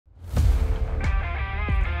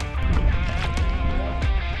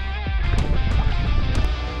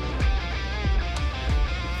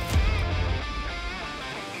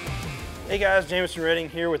Hey guys, Jameson Redding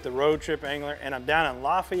here with the Road Trip Angler, and I'm down in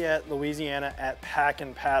Lafayette, Louisiana at Pack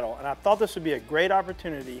and Paddle, and I thought this would be a great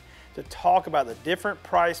opportunity to talk about the different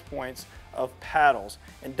price points of paddles.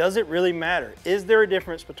 And does it really matter? Is there a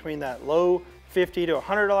difference between that low $50 to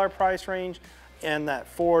 $100 price range and that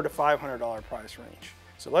 $400 to $500 price range?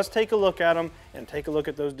 So let's take a look at them and take a look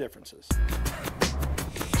at those differences.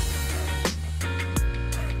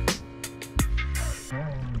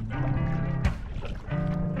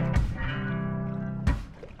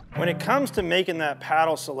 When it comes to making that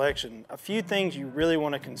paddle selection, a few things you really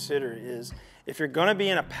want to consider is if you're going to be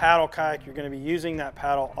in a paddle kayak, you're going to be using that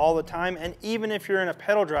paddle all the time, and even if you're in a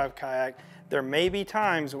pedal drive kayak, there may be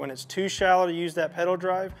times when it's too shallow to use that pedal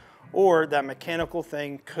drive or that mechanical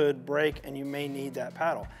thing could break and you may need that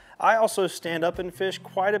paddle. I also stand up and fish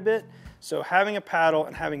quite a bit, so having a paddle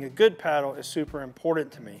and having a good paddle is super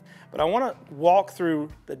important to me. But I want to walk through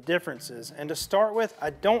the differences, and to start with,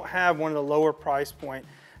 I don't have one of the lower price point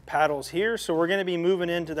paddles here, so we're going to be moving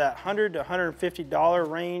into that $100 to $150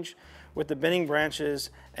 range with the Bending Branches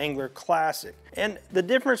Angler Classic. And the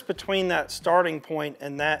difference between that starting point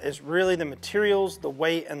and that is really the materials, the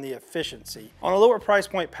weight, and the efficiency. On a lower price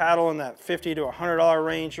point paddle in that $50 to $100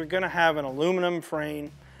 range, you're going to have an aluminum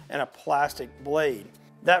frame and a plastic blade.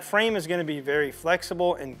 That frame is going to be very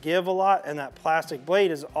flexible and give a lot, and that plastic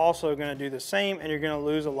blade is also going to do the same, and you're going to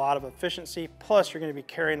lose a lot of efficiency, plus you're going to be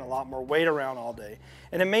carrying a lot more weight around all day.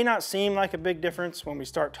 And it may not seem like a big difference when we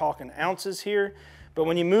start talking ounces here, but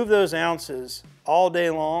when you move those ounces all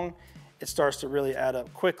day long, it starts to really add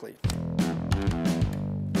up quickly.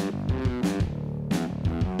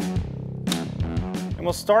 And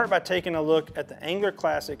we'll start by taking a look at the Angler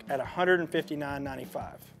Classic at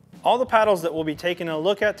 $159.95. All the paddles that we'll be taking a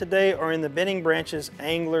look at today are in the Bending Branches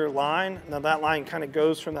Angler line. Now that line kind of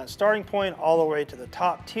goes from that starting point all the way to the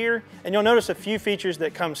top tier. And you'll notice a few features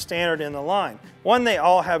that come standard in the line. One, they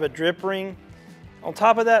all have a drip ring. On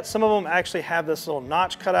top of that, some of them actually have this little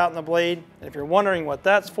notch cut out in the blade. And if you're wondering what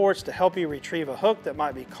that's for, it's to help you retrieve a hook that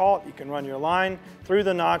might be caught. You can run your line through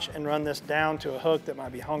the notch and run this down to a hook that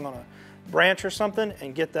might be hung on a branch or something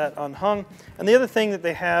and get that unhung. And the other thing that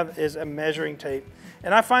they have is a measuring tape.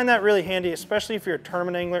 And I find that really handy, especially if you're a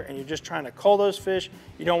tournament angler and you're just trying to cull those fish.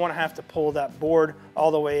 You don't want to have to pull that board all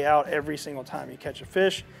the way out every single time you catch a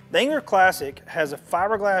fish. The Angler Classic has a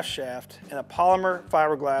fiberglass shaft and a polymer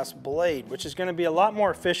fiberglass blade, which is going to be a lot more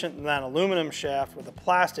efficient than that aluminum shaft with a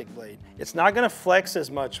plastic blade. It's not going to flex as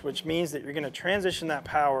much, which means that you're going to transition that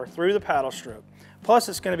power through the paddle stroke. Plus,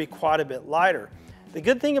 it's going to be quite a bit lighter. The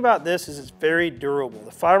good thing about this is it's very durable.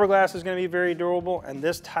 The fiberglass is going to be very durable, and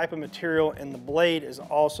this type of material in the blade is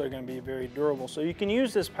also going to be very durable. So you can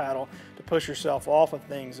use this paddle to push yourself off of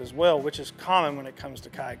things as well, which is common when it comes to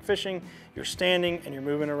kayak fishing. You're standing and you're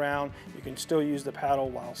moving around. You can still use the paddle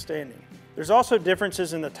while standing. There's also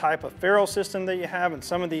differences in the type of ferrule system that you have, and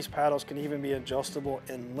some of these paddles can even be adjustable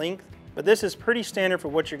in length. But this is pretty standard for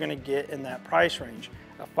what you're going to get in that price range.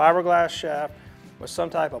 A fiberglass shaft with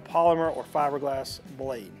some type of polymer or fiberglass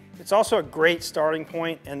blade. It's also a great starting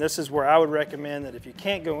point, and this is where I would recommend that if you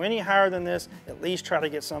can't go any higher than this, at least try to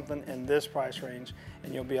get something in this price range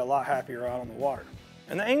and you'll be a lot happier out on the water.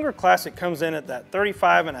 And the Angler Classic comes in at that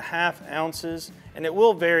 35.5 ounces, and it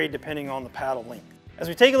will vary depending on the paddle length. As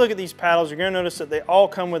we take a look at these paddles, you're going to notice that they all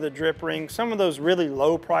come with a drip ring. Some of those really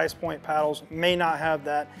low price point paddles may not have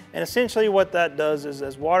that. And essentially what that does is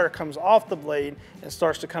as water comes off the blade and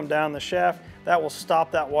starts to come down the shaft, that will stop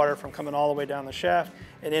that water from coming all the way down the shaft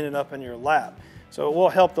and ending up in your lap. So it will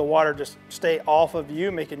help the water just stay off of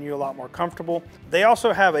you, making you a lot more comfortable. They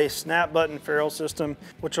also have a snap button ferrule system,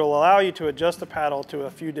 which will allow you to adjust the paddle to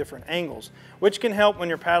a few different angles, which can help when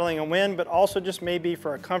you're paddling in wind, but also just maybe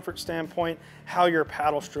for a comfort standpoint, how your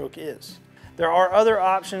paddle stroke is. There are other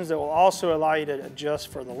options that will also allow you to adjust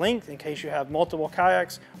for the length in case you have multiple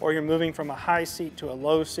kayaks or you're moving from a high seat to a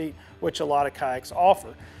low seat, which a lot of kayaks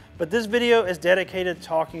offer. But this video is dedicated to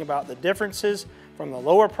talking about the differences from the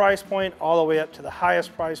lower price point all the way up to the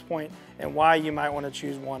highest price point and why you might want to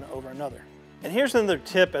choose one over another. And here's another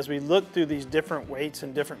tip as we look through these different weights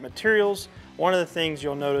and different materials. One of the things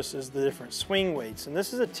you'll notice is the different swing weights. And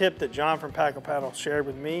this is a tip that John from Pack and Paddle shared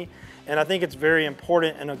with me, and I think it's very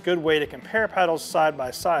important and a good way to compare paddles side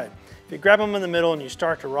by side. If you grab them in the middle and you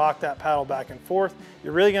start to rock that paddle back and forth,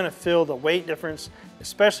 you're really going to feel the weight difference,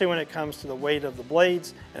 especially when it comes to the weight of the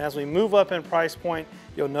blades. And as we move up in price point,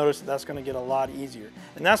 you'll notice that that's going to get a lot easier.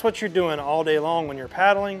 And that's what you're doing all day long when you're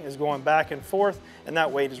paddling, is going back and forth, and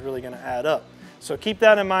that weight is really going to add up. So keep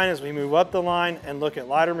that in mind as we move up the line and look at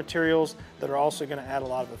lighter materials that are also going to add a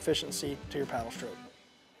lot of efficiency to your paddle stroke.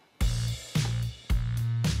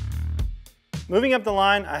 Moving up the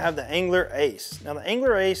line, I have the Angler Ace. Now the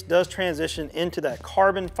Angler Ace does transition into that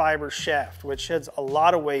carbon fiber shaft, which sheds a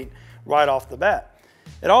lot of weight right off the bat.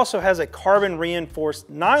 It also has a carbon reinforced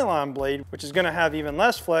nylon blade, which is going to have even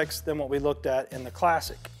less flex than what we looked at in the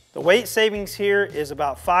Classic. The weight savings here is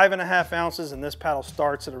about 5.5 ounces, and this paddle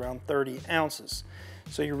starts at around 30 ounces.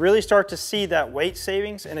 So you really start to see that weight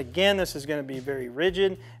savings, and again, this is going to be very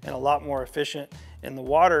rigid and a lot more efficient in the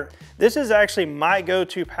water. This is actually my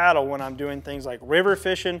go-to paddle when I'm doing things like river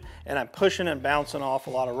fishing and I'm pushing and bouncing off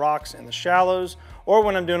a lot of rocks in the shallows, or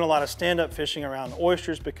when I'm doing a lot of stand-up fishing around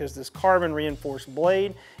oysters, because this carbon reinforced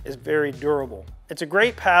blade is very durable. It's a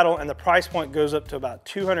great paddle, and the price point goes up to about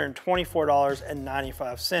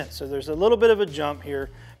 $224.95. So there's a little bit of a jump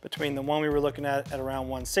here between the one we were looking at around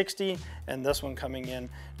 $160 and this one coming in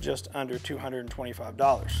just under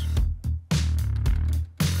 $225.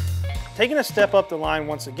 Taking a step up the line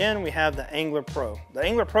once again, we have the Angler Pro. The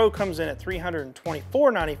Angler Pro comes in at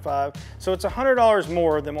 $324.95, so it's $100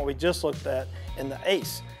 more than what we just looked at in the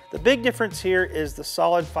Ace. The big difference here is the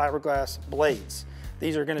solid fiberglass blades.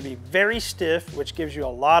 These are going to be very stiff, which gives you a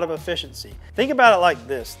lot of efficiency. Think about it like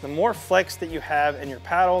this: the more flex that you have in your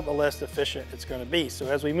paddle, the less efficient it's going to be. So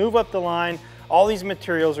as we move up the line, all these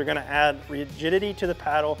materials are going to add rigidity to the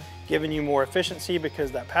paddle, giving you more efficiency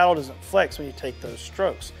because that paddle doesn't flex when you take those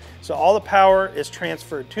strokes. So all the power is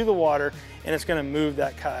transferred to the water, and it's going to move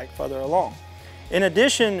that kayak further along. In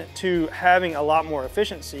addition to having a lot more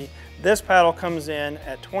efficiency, this paddle comes in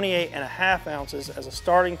at 28.5 ounces as a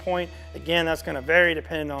starting point. Again, that's going to vary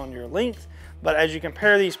depending on your length, but as you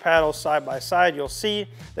compare these paddles side by side, you'll see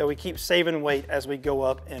that we keep saving weight as we go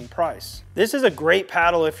up in price. This is a great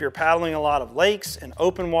paddle if you're paddling a lot of lakes and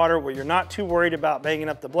open water where you're not too worried about banging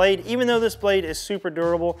up the blade, even though this blade is super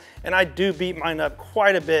durable, and I do beat mine up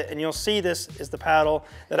quite a bit, and you'll see this is the paddle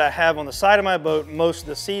that I have on the side of my boat most of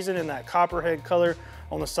the season in that copperhead color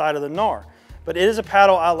on the side of the Nar. But it is a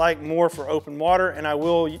paddle I like more for open water, and I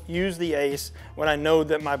will use the Ace when I know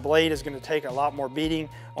that my blade is going to take a lot more beating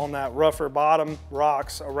on that rougher bottom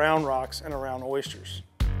rocks, and around oysters.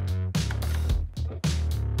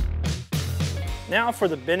 Now for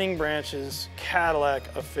the Bending Branches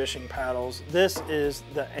Cadillac of fishing paddles, this is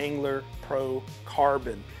the Angler Pro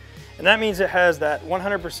Carbon. And that means it has that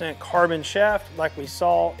 100% carbon shaft like we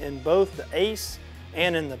saw in both the Ace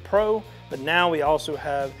and in the Pro, but now we also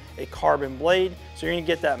have a carbon blade, so you're going to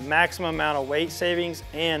get that maximum amount of weight savings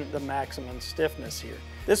and the maximum stiffness here.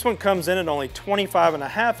 This one comes in at only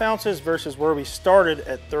 25.5 ounces versus where we started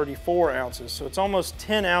at 34 ounces, so it's almost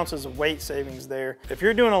 10 ounces of weight savings there. If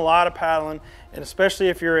you're doing a lot of paddling, and especially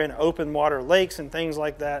if you're in open water lakes and things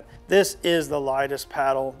like that, this is the lightest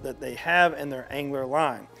paddle that they have in their Angler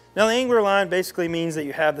line. Now the Angler line basically means that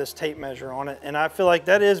you have this tape measure on it, and I feel like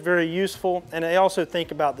that is very useful, and they also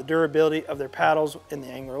think about the durability of their paddles in the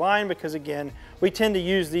Angler line, because again, we tend to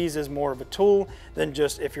use these as more of a tool than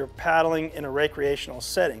just if you're paddling in a recreational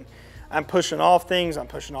setting. I'm pushing off things, I'm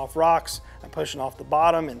pushing off rocks, I'm pushing off the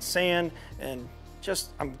bottom and sand, and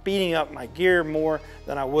I'm beating up my gear more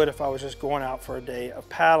than I would if I was just going out for a day of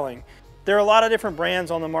paddling. There are a lot of different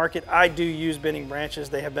brands on the market. I do use Bending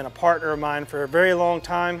Branches. They have been a partner of mine for a very long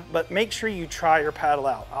time, but make sure you try your paddle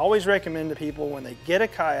out. I always recommend to people when they get a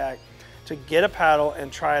kayak to get a paddle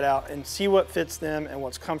and try it out and see what fits them and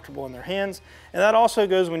what's comfortable in their hands. And that also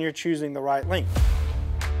goes when you're choosing the right length.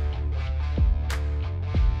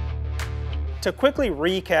 To quickly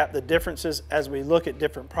recap the differences as we look at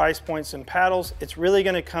different price points in paddles, it's really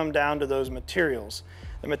going to come down to those materials.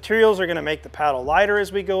 The materials are going to make the paddle lighter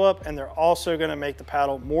as we go up, and they're also going to make the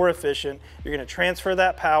paddle more efficient. You're going to transfer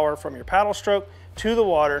that power from your paddle stroke to the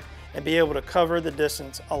water and be able to cover the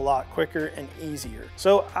distance a lot quicker and easier.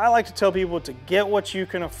 So I like to tell people to get what you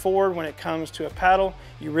can afford when it comes to a paddle.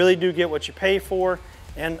 You really do get what you pay for,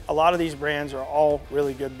 and a lot of these brands are all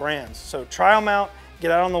really good brands. So try them out,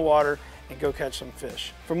 get out on the water, and go catch some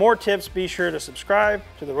fish. For more tips, be sure to subscribe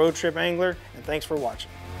to the Road Trip Angler, and thanks for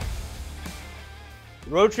watching. The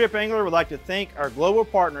Road Trip Angler would like to thank our global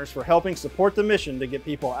partners for helping support the mission to get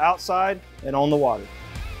people outside and on the water.